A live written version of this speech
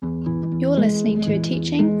You're listening to a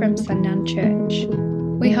teaching from Sundown Church.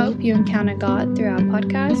 We hope you encounter God through our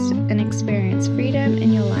podcast and experience freedom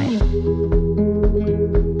in your life.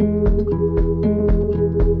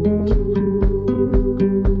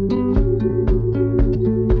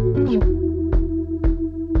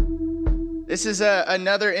 This is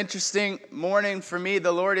another interesting morning for me.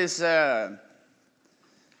 The Lord is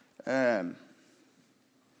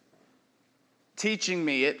teaching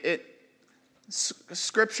me.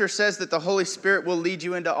 Scripture says that the Holy Spirit will lead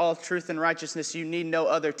you into all truth and righteousness. You need no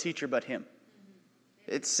other teacher but Him.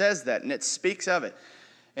 It says that, and it speaks of it.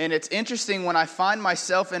 And it's interesting when I find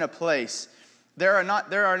myself in a place, there are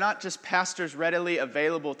not just pastors readily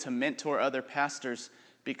available to mentor other pastors,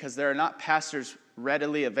 because there are not pastors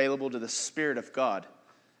readily available to the Spirit of God.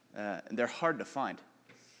 They're hard to find.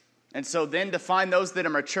 And so then to find those that are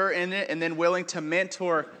mature in it and then willing to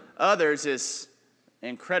mentor others is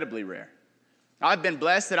incredibly rare. I've been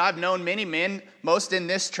blessed that I've known many men, most in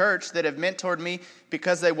this church, that have mentored me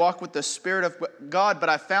because they walk with the Spirit of God. But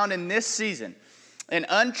I found in this season, in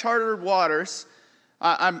uncharted waters,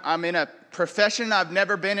 I'm in a profession I've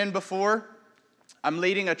never been in before. I'm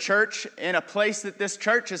leading a church in a place that this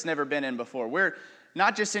church has never been in before. We're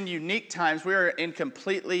not just in unique times, we're in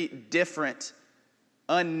completely different,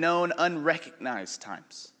 unknown, unrecognized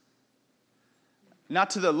times. Not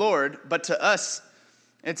to the Lord, but to us.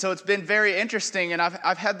 And so it's been very interesting, and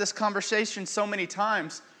I've had this conversation so many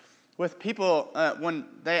times with people when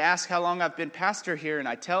they ask how long I've been pastor here, and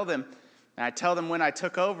I tell them when I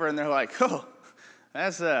took over, and they're like, "Oh,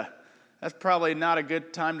 that's probably not a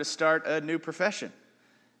good time to start a new profession."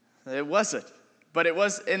 It wasn't, but it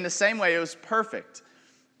was in the same way. It was perfect.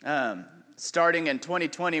 Starting in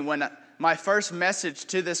 2020, when my first message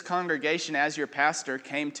to this congregation as your pastor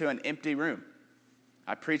came to an empty room,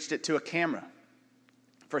 I preached it to a camera.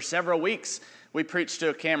 For several weeks, we preached to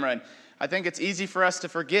a camera, and I think it's easy for us to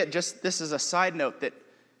forget, just this is a side note, that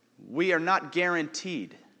we are not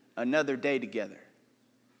guaranteed another day together.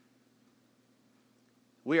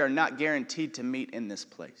 We are not guaranteed to meet in this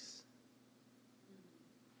place.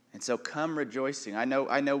 And so come rejoicing. I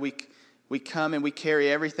know we come and we carry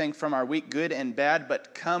everything from our week, good and bad,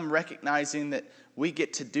 but come recognizing that we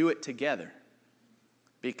get to do it together,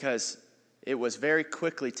 because it was very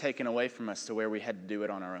quickly taken away from us to where we had to do it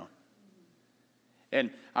on our own. And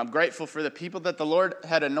I'm grateful for the people that the Lord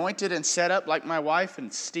had anointed and set up, like my wife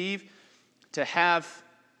and Steve, to have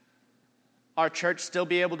our church still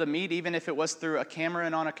be able to meet, even if it was through a camera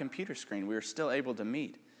and on a computer screen. We were still able to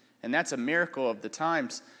meet. And that's a miracle of the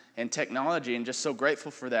times and technology, and just so grateful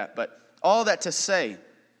for that. But all that to say,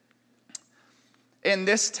 in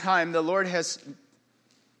this time, the Lord has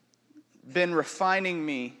been refining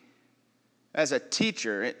me as a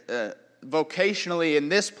teacher, vocationally in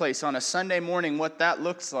this place on a Sunday morning, what that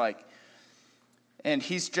looks like. And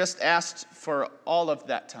He's just asked for all of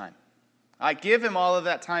that time. I give Him all of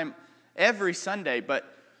that time every Sunday,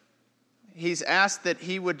 but He's asked that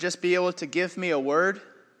He would just be able to give me a word,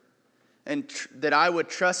 and that I would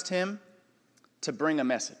trust Him to bring a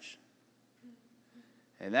message.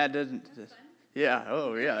 And that doesn't...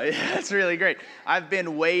 that's really great. I've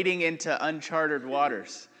been wading into uncharted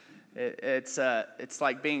waters. It's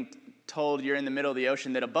like being told you're in the middle of the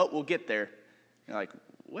ocean that a boat will get there. You're like,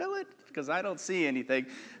 will it? Because I don't see anything.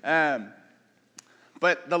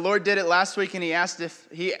 But the Lord did it last week, and He asked if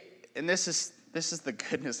He, and this is the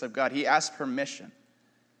goodness of God. He asked permission.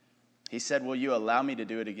 He said, "Will you allow me to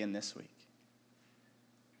do it again this week?"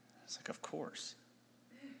 It's like, of course.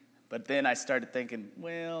 But then I started thinking,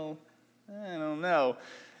 well, I don't know.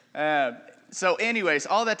 So anyways,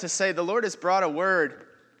 all that to say, the Lord has brought a word,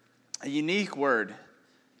 a unique word.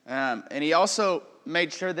 And He also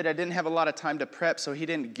made sure that I didn't have a lot of time to prep, so He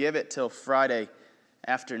didn't give it till Friday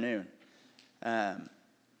afternoon. The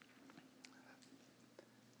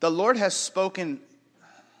Lord has spoken.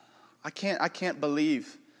 I can't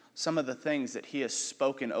believe some of the things that He has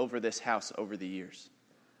spoken over this house over the years.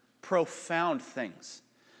 Profound things.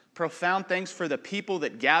 Profound things for the people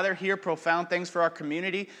that gather here. Profound things for our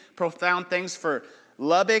community. Profound things for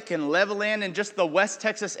Lubbock and Levelland and just the West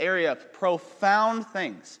Texas area. Profound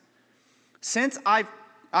things. Since I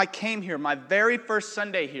came here, my very first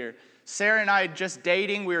Sunday here, Sarah and I just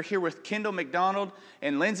dating. We were here with Kendall McDonald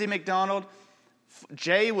and Lindsay McDonald.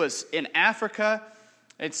 Jay was in Africa.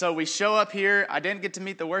 And so we show up here. I didn't get to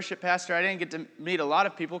meet the worship pastor. I didn't get to meet a lot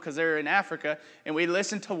of people because they were in Africa. And we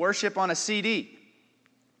listened to worship on a CD.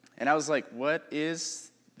 And I was like, what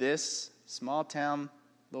is this small town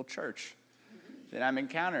little church that I'm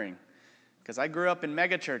encountering? Because I grew up in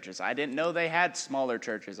mega churches. I didn't know they had smaller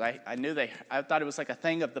churches. I thought it was like a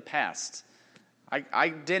thing of the past. I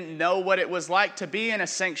didn't know what it was like to be in a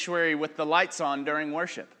sanctuary with the lights on during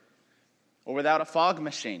worship or without a fog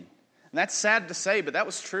machine. And that's sad to say, but that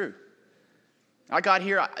was true. I got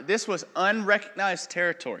here, this was unrecognized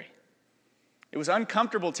territory. It was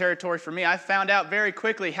uncomfortable territory for me. I found out very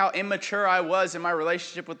quickly how immature I was in my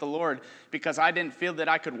relationship with the Lord because I didn't feel that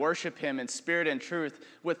I could worship Him in spirit and truth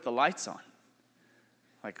with the lights on.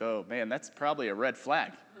 Like, oh man, that's probably a red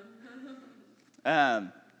flag.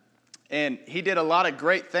 And He did a lot of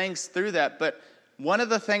great things through that. But one of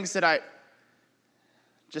the things that I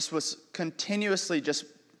just was continuously just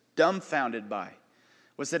dumbfounded by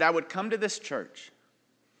was that I would come to this church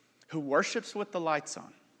who worships with the lights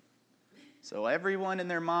on. So everyone and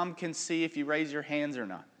their mom can see if you raise your hands or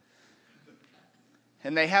not.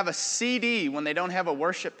 And they have a CD when they don't have a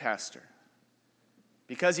worship pastor.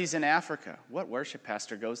 Because he's in Africa. What worship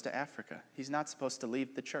pastor goes to Africa? He's not supposed to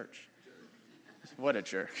leave the church. What a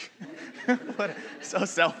jerk. So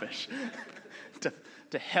selfish.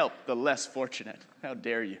 to help the less fortunate. How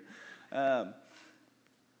dare you? And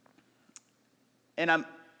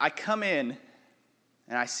I come in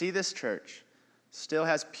and I see this church. Still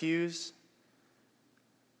has pews.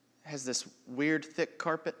 Has this weird thick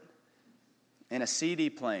carpet. And a CD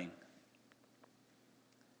playing.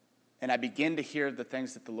 And I begin to hear the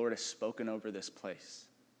things that the Lord has spoken over this place.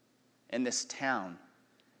 And this town.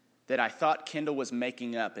 That I thought Kendall was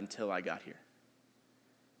making up until I got here.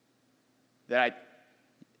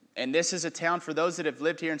 And this is a town for those that have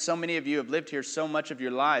lived here, and so many of you have lived here so much of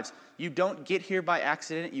your lives. You don't get here by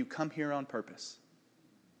accident, you come here on purpose.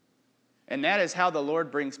 And that is how the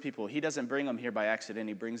Lord brings people. He doesn't bring them here by accident,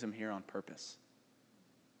 He brings them here on purpose.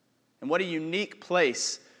 And what a unique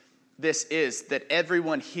place this is, that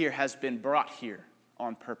everyone here has been brought here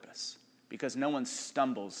on purpose, because no one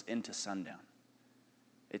stumbles into sundown.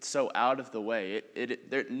 It's so out of the way.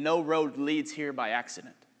 No road leads here by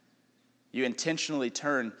accident. You intentionally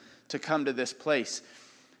turn to come to this place.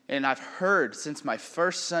 And I've heard since my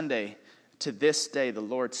first Sunday to this day the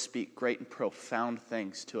Lord speak great and profound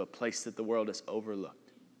things to a place that the world has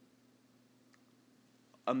overlooked.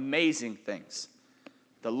 Amazing things.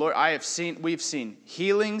 The Lord, we've seen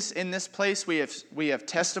healings in this place. We have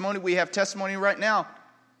testimony. We have testimony right now.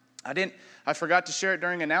 I forgot to share it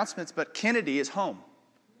during announcements, but Kennedy is home.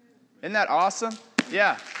 Isn't that awesome?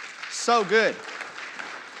 Yeah, so good.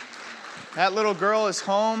 That little girl is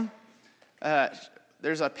home.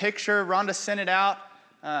 There's a picture, Rhonda sent it out,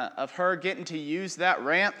 of her getting to use that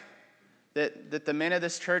ramp that the men of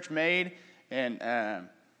this church made, and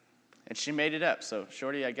she made it up. So,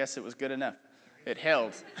 Shorty, I guess it was good enough. It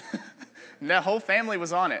held. And the whole family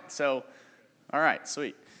was on it. So, all right,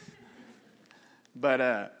 sweet.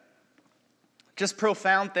 But just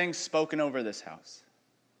profound things spoken over this house.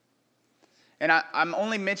 And I'm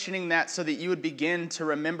only mentioning that so that you would begin to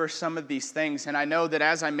remember some of these things. And I know that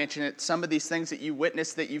as I mention it, some of these things that you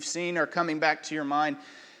witnessed, that you've seen, are coming back to your mind.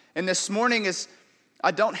 And this morning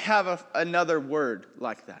I don't have another word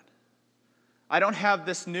like that. I don't have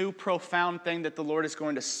this new profound thing that the Lord is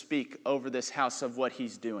going to speak over this house of what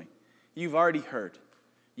He's doing. You've already heard.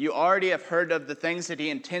 You already have heard of the things that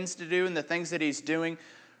He intends to do and the things that He's doing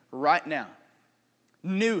right now.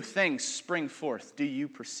 New things spring forth. Do you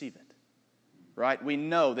perceive it? Right? We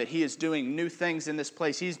know that He is doing new things in this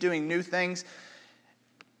place. He's doing new things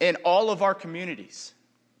in all of our communities.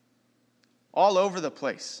 All over the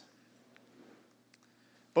place.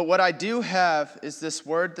 But what I do have is this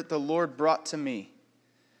word that the Lord brought to me.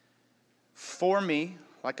 For me,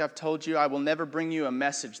 like I've told you, I will never bring you a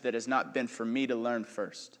message that has not been for me to learn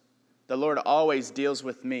first. The Lord always deals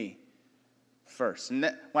with me first. And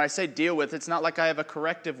when I say deal with, it's not like I have a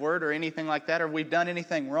corrective word or anything like that, or we've done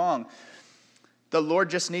anything wrong. The Lord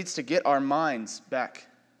just needs to get our minds back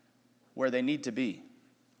where they need to be.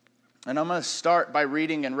 And I'm going to start by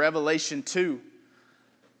reading in Revelation 2,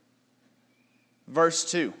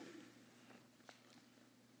 verse 2.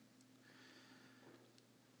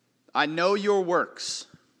 I know your works,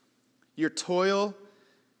 your toil,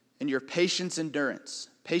 and your patient endurance,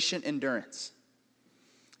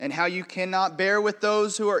 and how you cannot bear with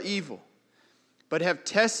those who are evil, but have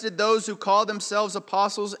tested those who call themselves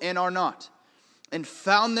apostles and are not, and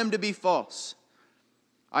found them to be false.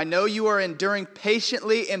 I know you are enduring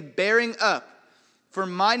patiently and bearing up for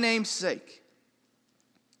my name's sake,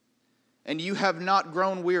 and you have not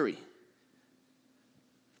grown weary.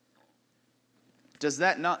 Does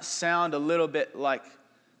that not sound a little bit like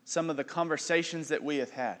some of the conversations that we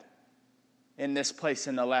have had in this place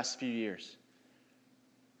in the last few years?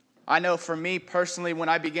 I know for me personally, when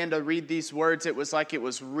I began to read these words, it was like it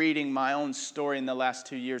was reading my own story in the last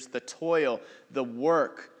 2 years. The toil, the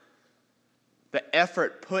work, the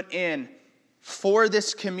effort put in for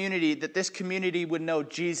this community, that this community would know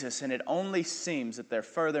Jesus, and it only seems that they're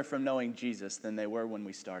further from knowing Jesus than they were when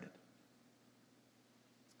we started.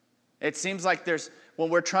 It seems like when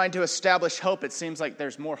we're trying to establish hope, it seems like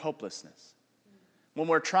there's more hopelessness. When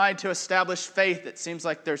we're trying to establish faith, it seems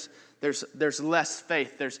like there's less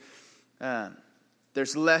faith,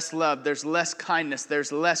 there's less love, there's less kindness,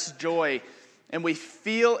 there's less joy, and we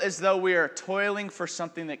feel as though we are toiling for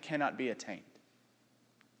something that cannot be attained.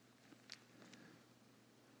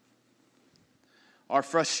 Our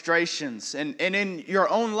frustrations, and in your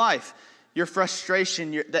own life, your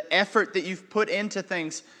frustration, the effort that you've put into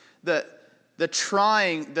things, the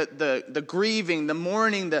trying, the grieving, the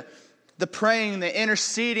mourning, the praying, the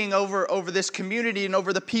interceding over this community and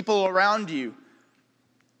over the people around you.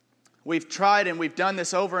 We've tried and we've done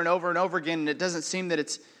this over and over and over again, and it doesn't seem that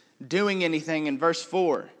it's doing anything. In verse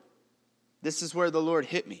 4, this is where the Lord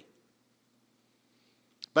hit me.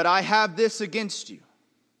 But I have this against you,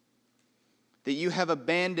 that you have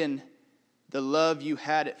abandoned the love you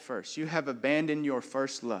had at first. You have abandoned your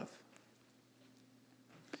first love.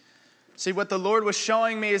 See, what the Lord was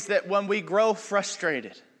showing me is that when we grow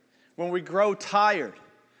frustrated, when we grow tired,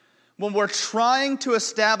 when we're trying to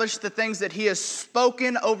establish the things that He has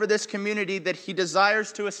spoken over this community that He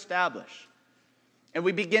desires to establish, and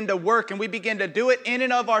we begin to work and we begin to do it in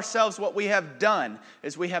and of ourselves, what we have done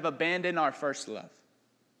is we have abandoned our first love.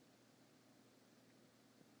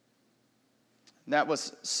 That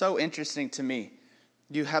was so interesting to me.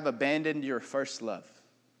 You have abandoned your first love.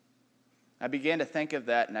 I began to think of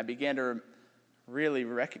that, and I began to really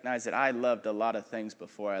recognize that I loved a lot of things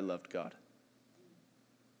before I loved God.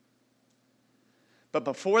 But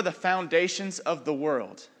before the foundations of the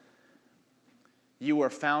world, you were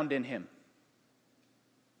found in Him.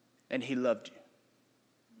 And He loved you.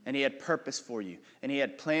 And He had purpose for you. And He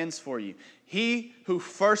had plans for you. He who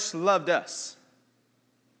first loved us,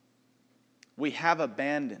 we have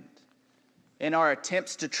abandoned in our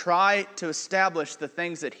attempts to try to establish the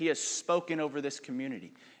things that He has spoken over this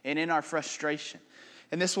community, and in our frustration.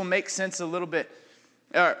 And this will make sense a little bit,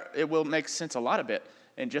 or it will make sense a lot of it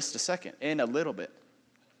in just a second, in a little bit.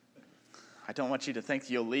 I don't want you to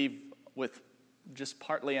think you'll leave with just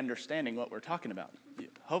partly understanding what we're talking about.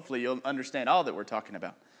 Hopefully you'll understand all that we're talking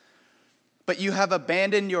about. But you have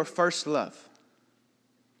abandoned your first love.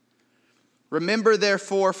 Remember,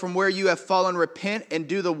 therefore, from where you have fallen, repent and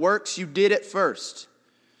do the works you did at first.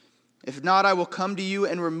 If not, I will come to you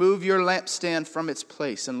and remove your lampstand from its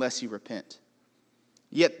place unless you repent.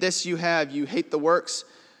 Yet this you have, you hate the works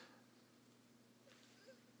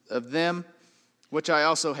of them, which I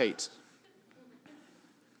also hate.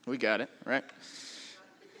 We got it, right?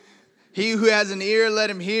 He who has an ear, let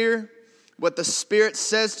him hear what the Spirit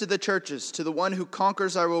says to the churches. To the one who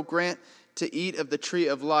conquers, I will grant to eat of the tree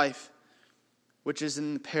of life, which is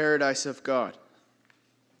in the paradise of God.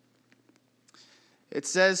 It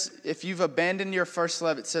says, if you've abandoned your first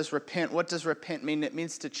love, it says repent. What does repent mean? It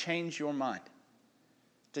means to change your mind.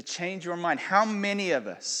 To change your mind. How many of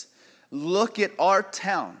us look at our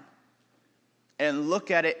town and look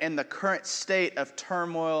at it in the current state of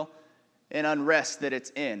turmoil and unrest that it's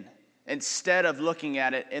in, instead of looking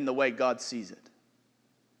at it in the way God sees it?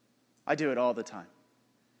 I do it all the time.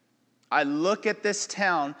 I look at this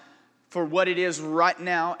town for what it is right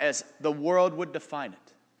now as the world would define it.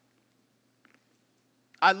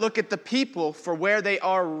 I look at the people for where they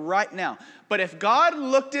are right now. But if God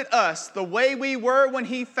looked at us the way we were when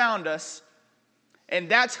He found us, and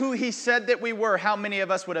that's who He said that we were, how many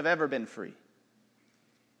of us would have ever been free?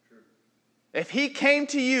 If He came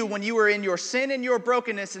to you when you were in your sin and your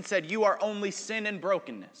brokenness and said, you are only sin and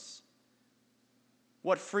brokenness,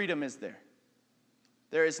 what freedom is there?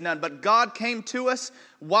 There is none. But God came to us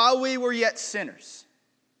while we were yet sinners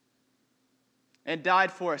and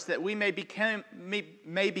died for us, that we may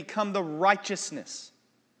become the righteousness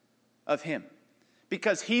of Him.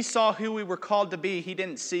 Because He saw who we were called to be, He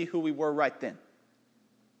didn't see who we were right then.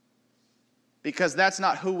 Because that's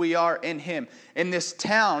not who we are in Him. In this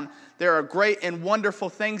town, there are great and wonderful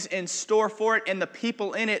things in store for it. And the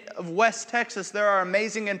people in it of West Texas, there are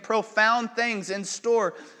amazing and profound things in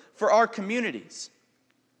store for our communities.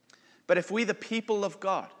 But if we, the people of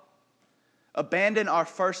God, abandon our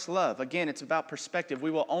first love, again, it's about perspective.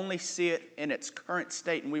 We will only see it in its current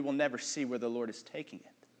state, and we will never see where the Lord is taking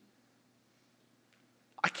it.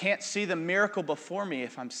 I can't see the miracle before me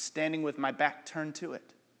if I'm standing with my back turned to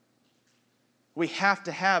it. We have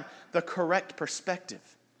to have the correct perspective.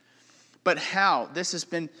 But how? This has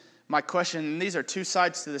been my question, and these are two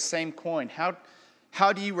sides to the same coin.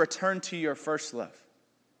 How do you return to your first love?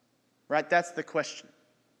 Right? That's the question.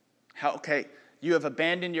 You have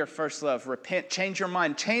abandoned your first love. Repent, change your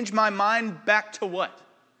mind. Change my mind back to what?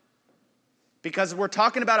 Because we're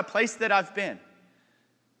talking about a place that I've been.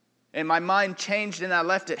 And my mind changed and I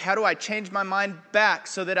left it. How do I change my mind back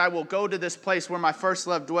so that I will go to this place where my first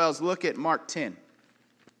love dwells? Look at Mark 10.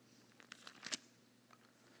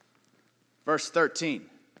 Verse 13.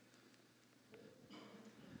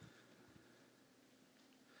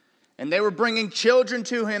 And they were bringing children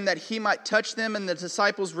to him that he might touch them, and the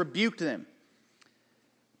disciples rebuked them.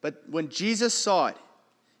 But when Jesus saw it,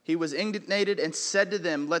 he was indignated and said to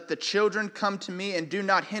them, let the children come to me and do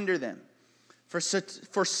not hinder them. For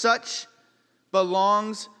such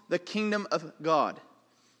belongs the kingdom of God.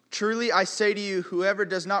 Truly I say to you, whoever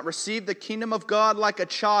does not receive the kingdom of God like a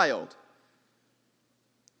child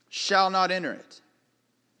shall not enter it.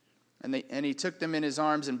 And he took them in his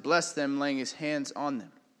arms and blessed them, laying his hands on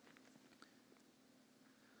them.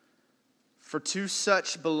 For to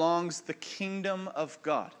such belongs the kingdom of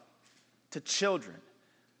God, to children,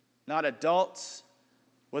 not adults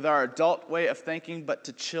with our adult way of thinking, but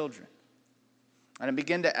to children. And I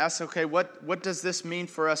begin to ask, okay, what does this mean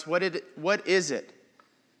for us? What is it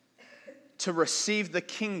to receive the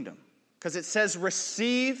kingdom? Because it says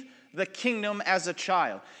receive the kingdom as a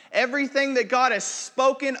child. Everything that God has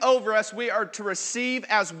spoken over us, we are to receive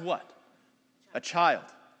as what? A child.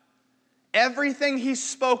 Everything he's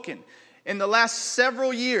spoken in the last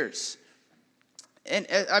several years, and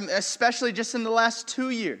especially just in the last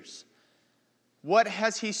 2 years, what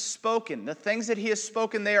has he spoken? The things that he has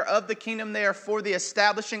spoken, they are of the kingdom. They are for the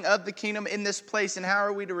establishing of the kingdom in this place. And how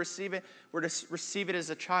are we to receive it? We're to receive it as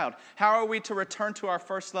a child. How are we to return to our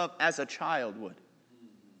first love as a child would?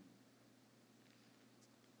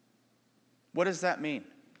 What does that mean?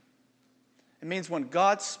 It means when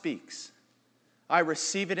God speaks, I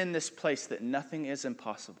receive it in this place that nothing is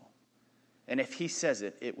impossible. And if he says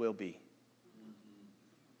it, it will be.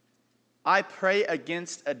 I pray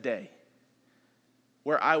against a day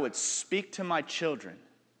where I would speak to my children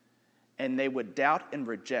and they would doubt and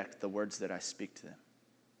reject the words that I speak to them.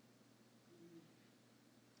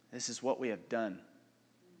 This is what we have done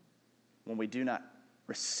when we do not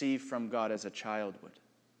receive from God as a child would.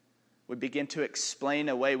 We begin to explain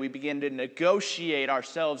away. We begin to negotiate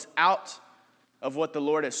ourselves out of what the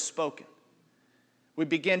Lord has spoken. We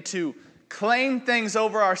begin to claim things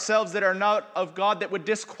over ourselves that are not of God that would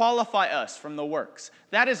disqualify us from the works.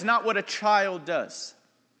 That is not what a child does.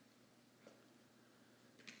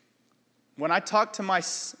 When I talk to my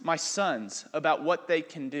sons about what they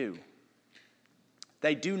can do,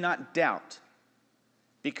 they do not doubt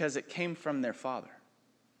because it came from their father.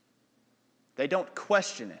 They don't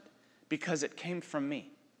question it because it came from me.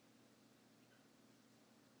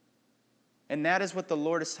 And that is what the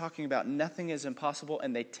Lord is talking about. Nothing is impossible,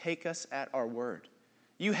 and they take us at our word.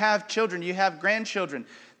 You have children, you have grandchildren,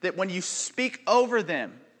 that when you speak over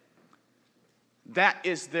them, that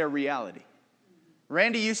is their reality.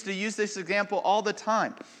 Randy used to use this example all the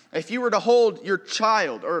time. If you were to hold your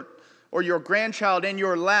child or your grandchild in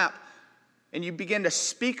your lap, and you begin to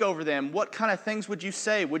speak over them, what kind of things would you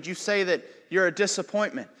say? Would you say that you're a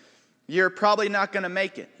disappointment? You're probably not going to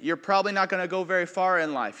make it. You're probably not going to go very far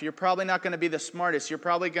in life. You're probably not going to be the smartest. You're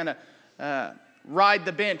probably going to ride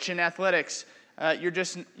the bench in athletics.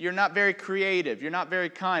 You're not very creative. You're not very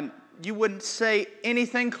kind. You wouldn't say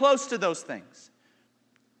anything close to those things.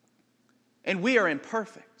 And we are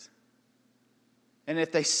imperfect. And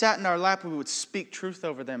if they sat in our lap, we would speak truth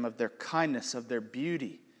over them of their kindness, of their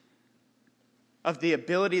beauty, of the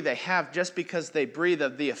ability they have just because they breathe,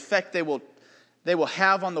 of the effect they will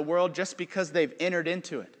have on the world just because they've entered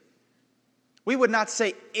into it. We would not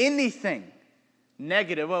say anything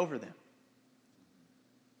negative over them.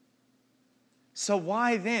 So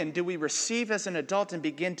why then do we receive as an adult and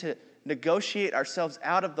begin to negotiate ourselves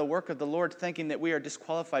out of the work of the Lord, thinking that we are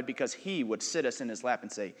disqualified because he would sit us in his lap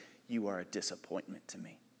and say, you are a disappointment to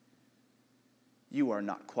me. You are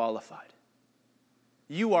not qualified.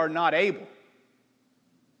 You are not able.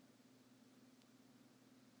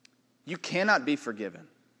 You cannot be forgiven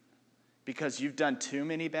because you've done too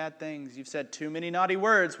many bad things. You've said too many naughty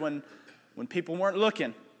words when people weren't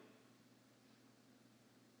looking.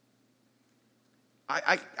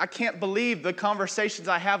 I can't believe the conversations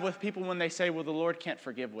I have with people when they say, well, the Lord can't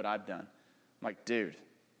forgive what I've done. I'm like, dude.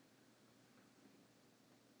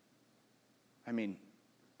 I mean,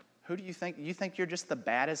 who do you think? You think you're just the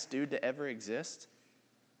baddest dude to ever exist?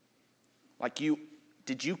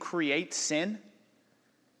 Did you create sin?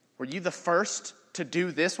 Were you the first to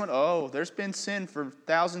do this one? Oh, there's been sin for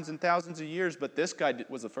thousands and thousands of years, but this guy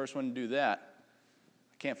was the first one to do that.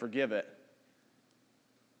 I can't forgive it.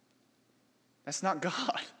 That's not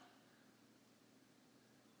God.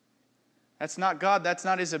 That's not God. That's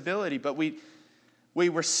not his ability. But we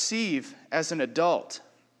receive as an adult.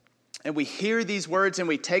 And we hear these words and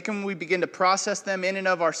we take them, we begin to process them in and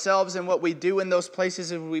of ourselves. And what we do in those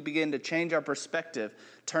places is we begin to change our perspective,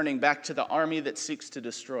 turning back to the army that seeks to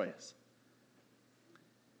destroy us.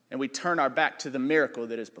 And we turn our back to the miracle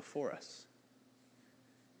that is before us.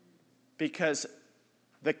 Because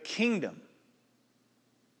the kingdom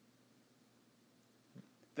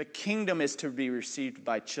is to be received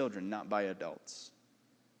by children, not by adults.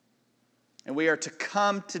 And we are to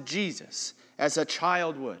come to Jesus as a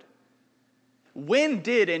child would. When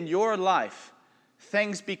did in your life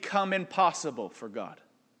things become impossible for God?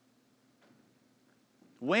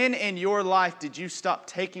 When in your life did you stop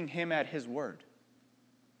taking him at his word?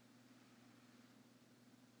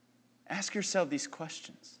 Ask yourself these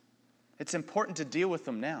questions. It's important to deal with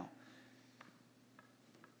them now.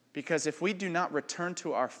 Because if we do not return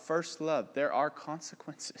to our first love, there are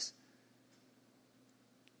consequences.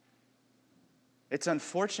 It's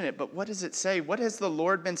unfortunate, but what does it say? What has the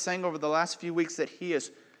Lord been saying over the last few weeks? That he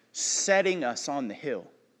is setting us on the hill.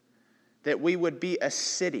 That we would be a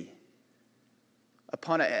city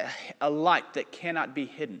upon a light that cannot be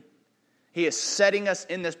hidden. He is setting us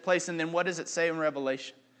in this place. And then what does it say in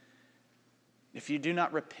Revelation? If you do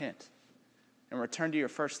not repent and return to your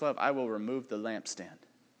first love, I will remove the lampstand.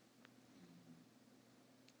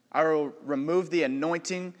 I will remove the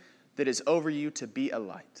anointing that is over you to be a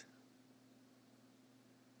light.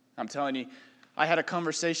 I'm telling you, I had a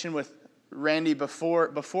conversation with Randy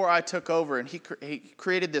before I took over, and he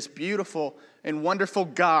created this beautiful and wonderful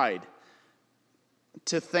guide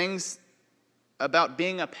to things about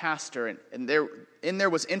being a pastor. And there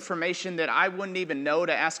was information that I wouldn't even know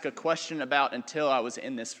to ask a question about until I was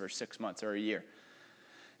in this for 6 months or a year.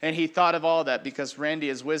 And he thought of all that because Randy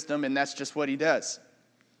is wisdom, and that's just what he does.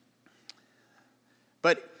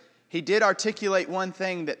 But he did articulate one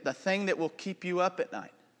thing, that the thing that will keep you up at night,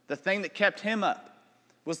 the thing that kept him up,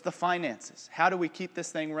 was the finances. How do we keep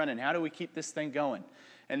this thing running? How do we keep this thing going?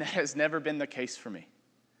 And that has never been the case for me.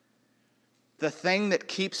 The thing that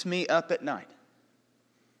keeps me up at night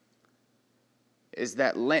is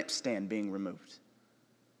that lampstand being removed.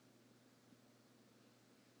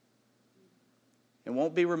 It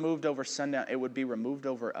won't be removed over sundown. It would be removed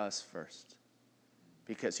over us first.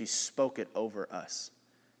 Because he spoke it over us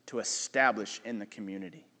to establish in the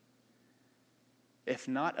community. If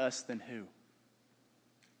not us, then who?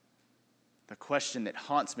 The question that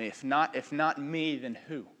haunts me, if not me, then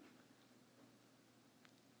who?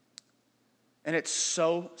 And it's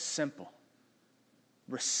so simple.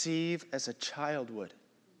 Receive as a child would.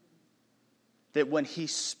 That when he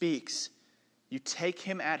speaks, you take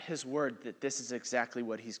him at his word that this is exactly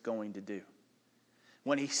what he's going to do.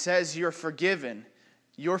 When he says you're forgiven,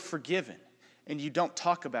 and you don't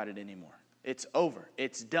talk about it anymore. It's over.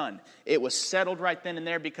 It's done. It was settled right then and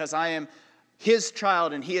there because I am his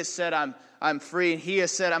child, and he has said I'm free, and he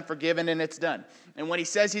has said I'm forgiven, and it's done. And when he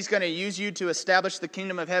says he's going to use you to establish the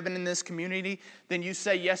kingdom of heaven in this community, then you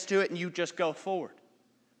say yes to it and you just go forward.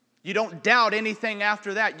 You don't doubt anything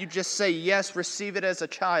after that. You just say yes, receive it as a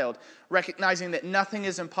child, recognizing that nothing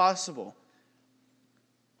is impossible,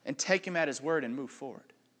 and take him at his word and move forward.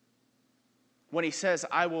 When he says,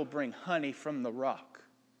 I will bring honey from the rock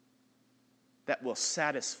that will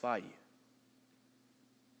satisfy you.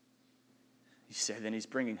 You say, then he's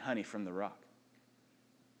bringing honey from the rock.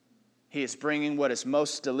 He is bringing what is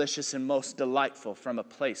most delicious and most delightful from a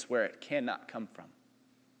place where it cannot come from.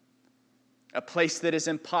 A place that is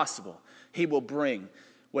impossible. He will bring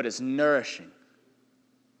what is nourishing,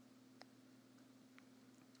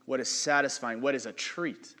 what is satisfying, what is a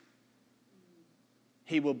treat.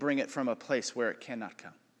 He will bring it from a place where it cannot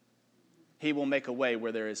come. He will make a way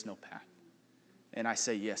where there is no path. And I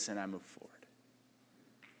say yes, and I move forward.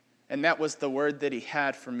 And that was the word that he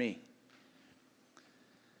had for me.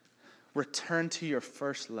 Return to your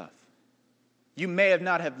first love. You may have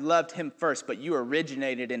not have loved him first, but you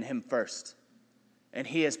originated in him first. And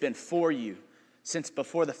he has been for you since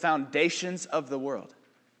before the foundations of the world.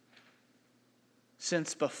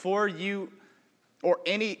 Since before you or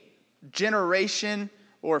any generation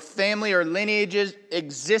or family or lineages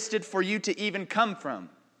existed for you to even come from,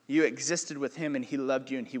 you existed with him, and he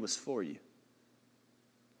loved you, and he was for you.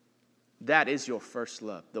 That is your first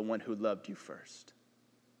love, the one who loved you first.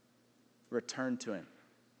 Return to him.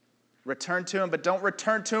 Return to him, but don't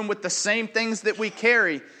return to him with the same things that we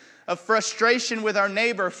carry of frustration with our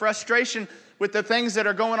neighbor, frustration with the things that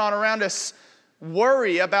are going on around us,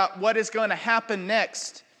 worry about what is going to happen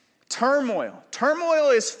next, turmoil. Turmoil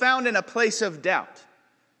is found in a place of doubt.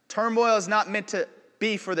 Turmoil is not meant to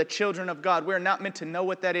be for the children of God. We're not meant to know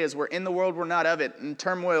what that is. We're in the world, we're not of it. And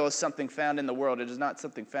turmoil is something found in the world. It is not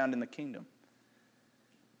something found in the kingdom.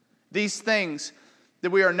 These things that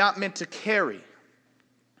we are not meant to carry,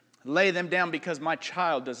 lay them down because my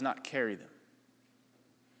child does not carry them.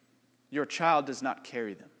 Your child does not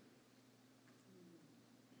carry them.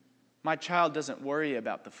 My child doesn't worry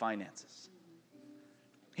about the finances.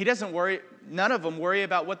 He doesn't worry, none of them worry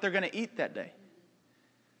about what they're going to eat that day.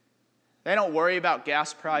 They don't worry about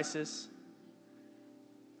gas prices.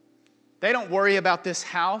 They don't worry about this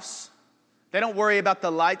house. They don't worry about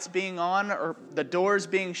the lights being on or the doors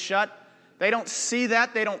being shut. They don't see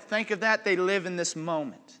that. They don't think of that. They live in this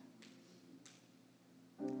moment.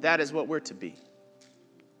 That is what we're to be.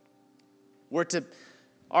 The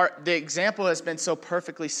example has been so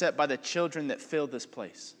perfectly set by the children that fill this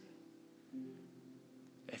place.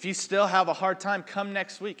 If you still have a hard time, come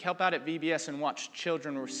next week. Help out at VBS and watch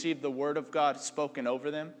children receive the word of God spoken over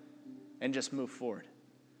them and just move forward.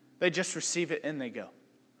 They just receive it and they go.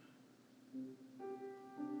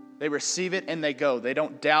 They receive it and they go. They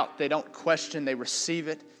don't doubt. They don't question. They receive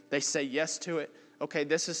it. They say yes to it. Okay,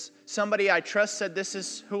 this is somebody I trust said this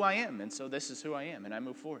is who I am, and so this is who I am, and I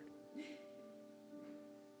move forward.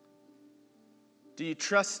 Do you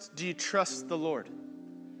trust the Lord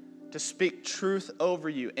to speak truth over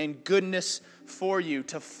you and goodness for you,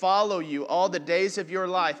 to follow you all the days of your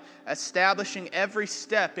life, establishing every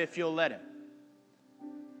step if you'll let Him?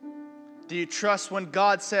 Do you trust when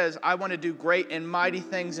God says, I want to do great and mighty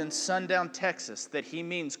things in Sundown, Texas, that He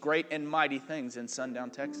means great and mighty things in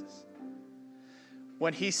Sundown, Texas?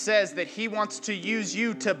 When He says that He wants to use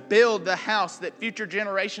you to build the house that future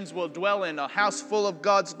generations will dwell in, a house full of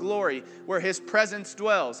God's glory, where His presence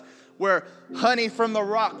dwells, where honey from the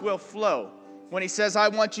rock will flow. When He says, I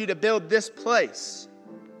want you to build this place,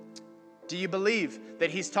 do you believe that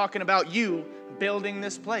He's talking about you building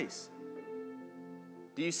this place?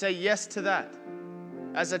 Do you say yes to that?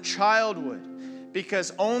 As a child would.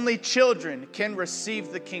 Because only children can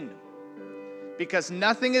receive the kingdom. Because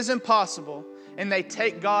nothing is impossible, and they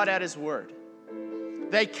take God at His word.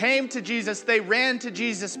 They came to Jesus, they ran to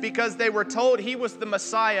Jesus because they were told He was the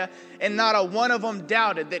Messiah, and not a one of them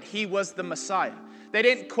doubted that He was the Messiah. They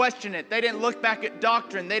didn't question it. They didn't look back at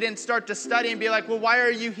doctrine. They didn't start to study and be like, well, why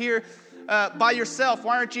are you here by yourself?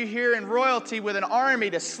 Why aren't you here in royalty with an army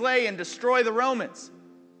to slay and destroy the Romans?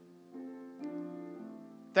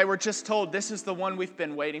 They were just told, this is the one we've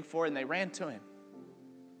been waiting for, and they ran to Him.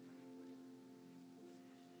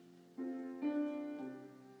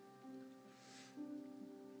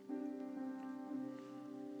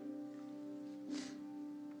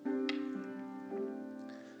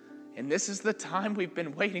 And this is the time we've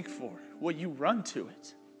been waiting for. Will you run to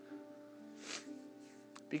it?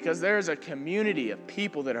 Because there is a community of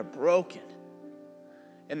people that are broken,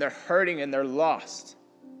 and they're hurting, and they're lost.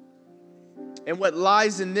 And what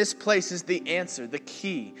lies in this place is the answer, the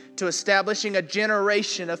key to establishing a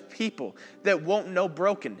generation of people that won't know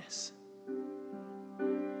brokenness.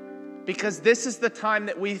 Because this is the time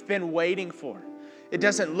that we've been waiting for. It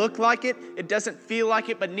doesn't look like it, it doesn't feel like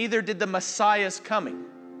it, but neither did the Messiah's coming.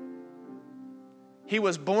 He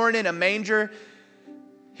was born in a manger.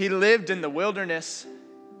 He lived in the wilderness.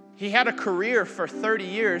 He had a career for 30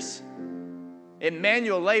 years in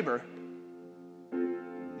manual labor,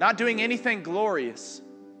 not doing anything glorious.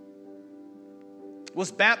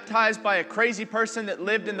 Was baptized by a crazy person that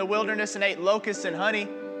lived in the wilderness and ate locusts and honey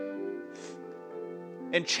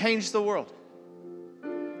and changed the world.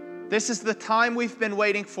 This is the time we've been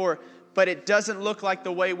waiting for, but it doesn't look like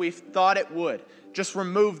the way we've thought it would. Just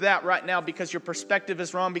remove that right now because your perspective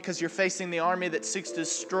is wrong, because you're facing the army that seeks to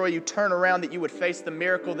destroy you. Turn around that you would face the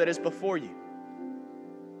miracle that is before you.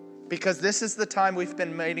 Because this is the time we've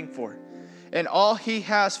been waiting for. And all He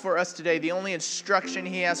has for us today, the only instruction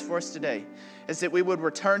He has for us today, is that we would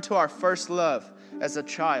return to our first love as a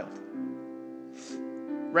child.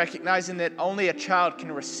 Recognizing that only a child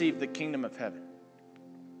can receive the kingdom of heaven.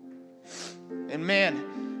 And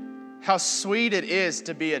man, how sweet it is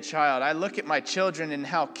to be a child. I look at my children and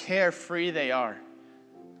how carefree they are.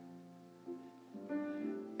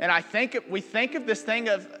 And we think of this thing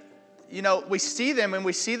of, we see them and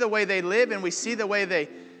we see the way they live and we see the way they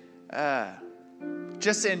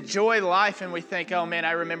just enjoy life, and we think, oh man,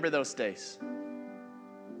 I remember those days.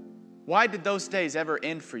 Why did those days ever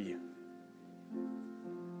end for you?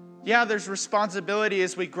 Yeah, there's responsibility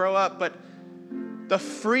as we grow up, but the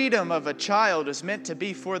freedom of a child is meant to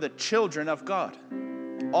be for the children of God.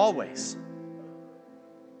 Always.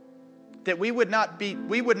 That we would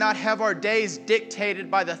not have our days dictated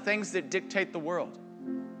by the things that dictate the world.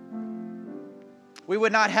 We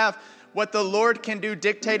would not have what the Lord can do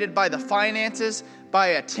dictated by the finances, by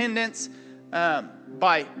attendance,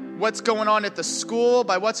 by what's going on at the school,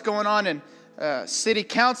 by what's going on in city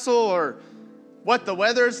council, or what the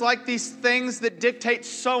weather is like. These things that dictate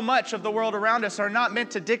so much of the world around us are not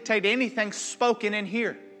meant to dictate anything spoken in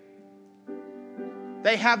here.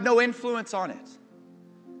 They have no influence on it.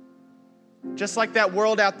 Just like that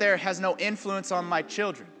world out there has no influence on my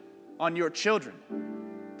children, on your children.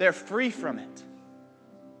 They're free from it.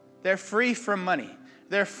 They're free from money.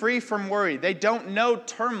 They're free from worry. They don't know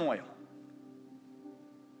turmoil.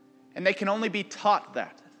 And they can only be taught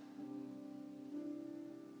that.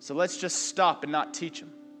 So let's just stop and not teach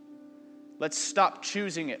them. Let's stop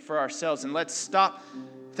choosing it for ourselves, and let's stop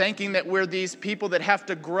thinking that we're these people that have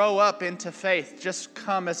to grow up into faith. Just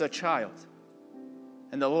come as a child,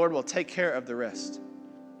 and the Lord will take care of the rest.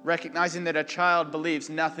 Recognizing that a child believes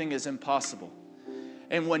nothing is impossible.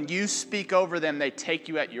 And when you speak over them, they take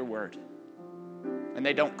you at your word, and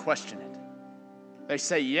they don't question it. They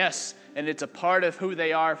say yes, and it's a part of who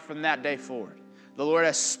they are from that day forward. The Lord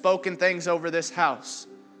has spoken things over this house.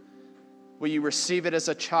 Will you receive it as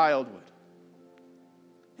a child would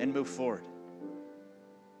and move forward?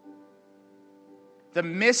 The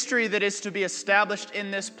mystery that is to be established in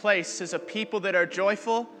this place is a people that are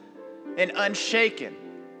joyful and unshaken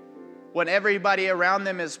when everybody around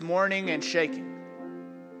them is mourning and shaking.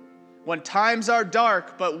 When times are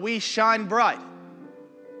dark, but we shine bright.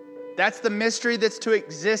 That's the mystery that's to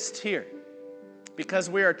exist here, because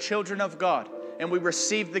we are children of God and we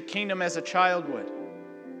receive the kingdom as a child would.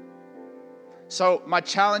 So my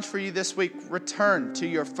challenge for you this week, return to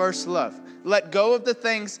your first love. Let go of the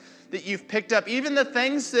things that you've picked up, even the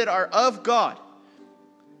things that are of God.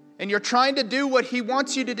 And you're trying to do what He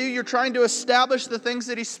wants you to do. You're trying to establish the things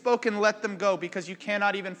that He's spoken. Let them go, because you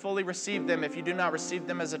cannot even fully receive them if you do not receive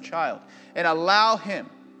them as a child. And allow Him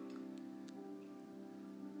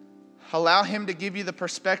to give you the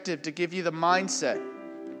perspective, to give you the mindset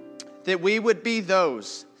that we would be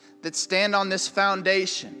those that stand on this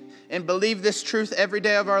foundation and believe this truth every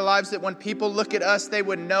day of our lives, that when people look at us, they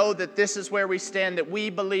would know that this is where we stand, that we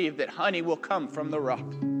believe that honey will come from the rock.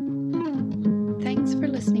 Thanks for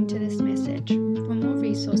listening to this message. For more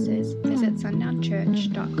resources, visit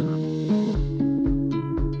sundownchurch.com.